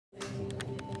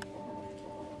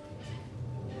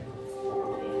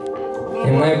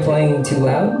I'm playing too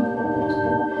loud?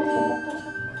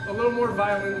 A little more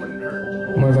violent when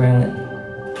you're... More violent.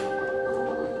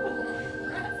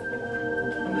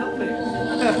 I'm helping.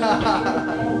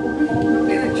 I'm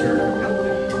being a jerk. I'm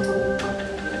helping.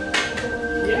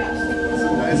 Yes. That's the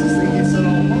nicest thing he said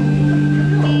all along.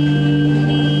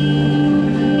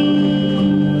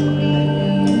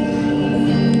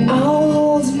 I'll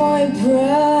hold my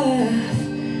breath.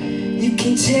 You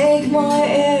can take my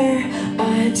air.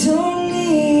 I don't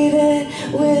need it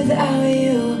without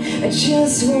you. I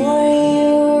just want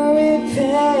you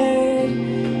repaired.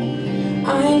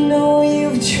 I know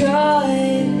you've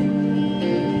tried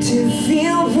to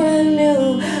feel brand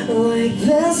new, like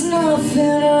there's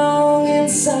nothing wrong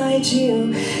inside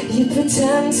you. You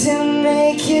pretend to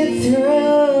make it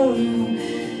through.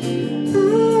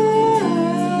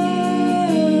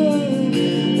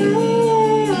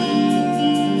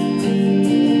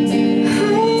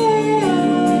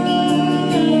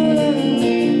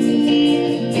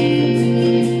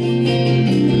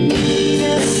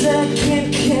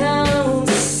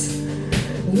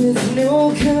 With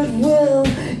no goodwill,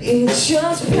 it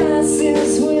just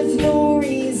passes with no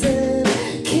reason.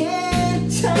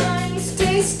 Can't time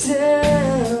stay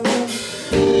still?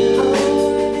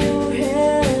 On your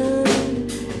hand,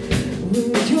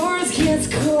 when yours gets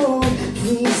cold,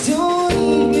 please don't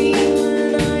leave me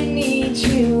when I need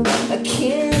you. I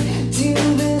can't do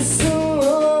this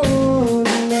alone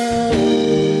now.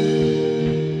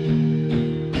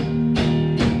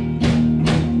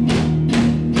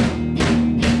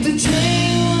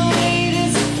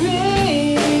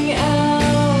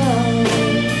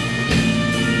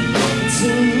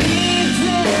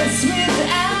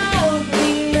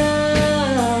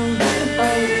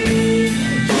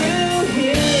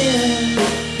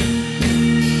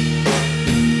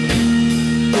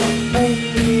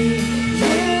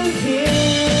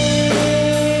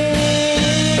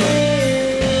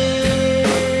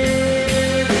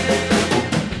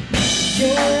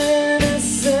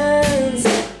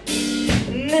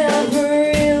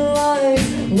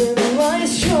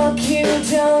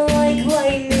 Down like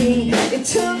lightning, it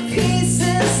took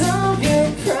pieces of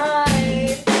your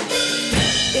pride.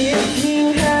 If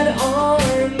you had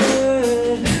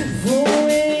armor for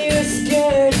when you're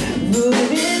scared,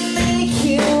 would it make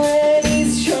you any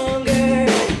stronger?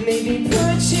 Maybe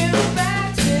put you back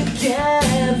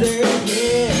together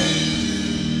again.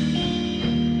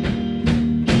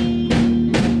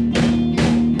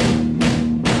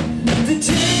 The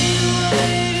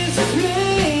daylight is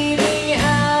fading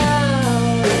out.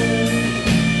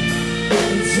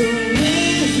 Don't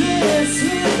leave this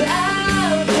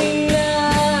without me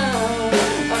now.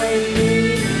 I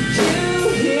need you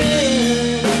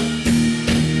here.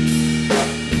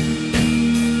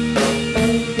 I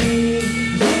need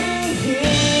you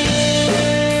here.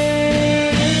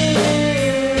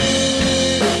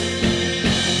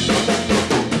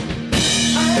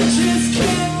 I just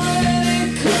can't let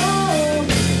it go,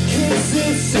 'cause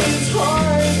this is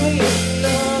hardly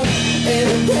enough.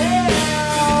 And we're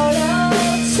out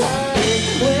of time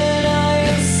when I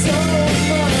am so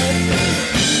much.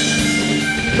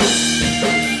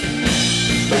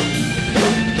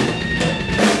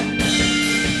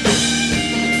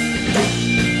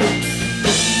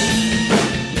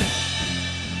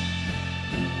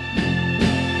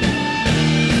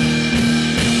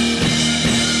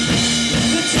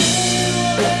 The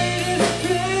daylight is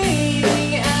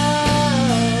fading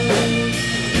out.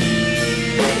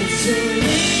 So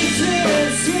leave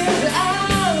this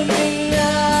without me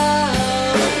now.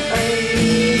 I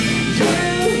need you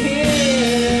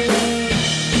here.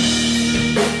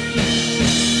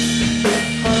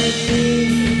 I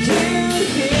need you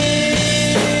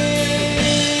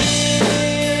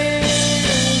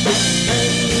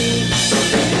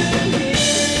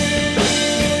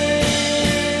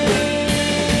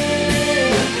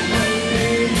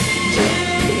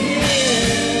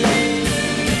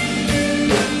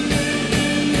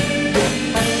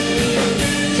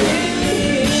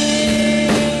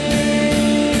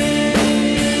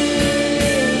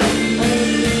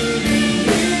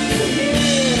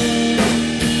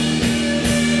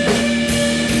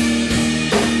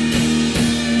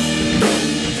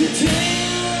The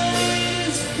daylight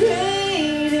is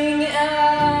fading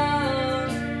out.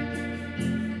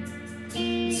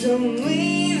 Don't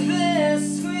leave this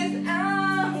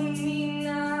without me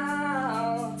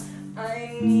now. I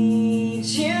need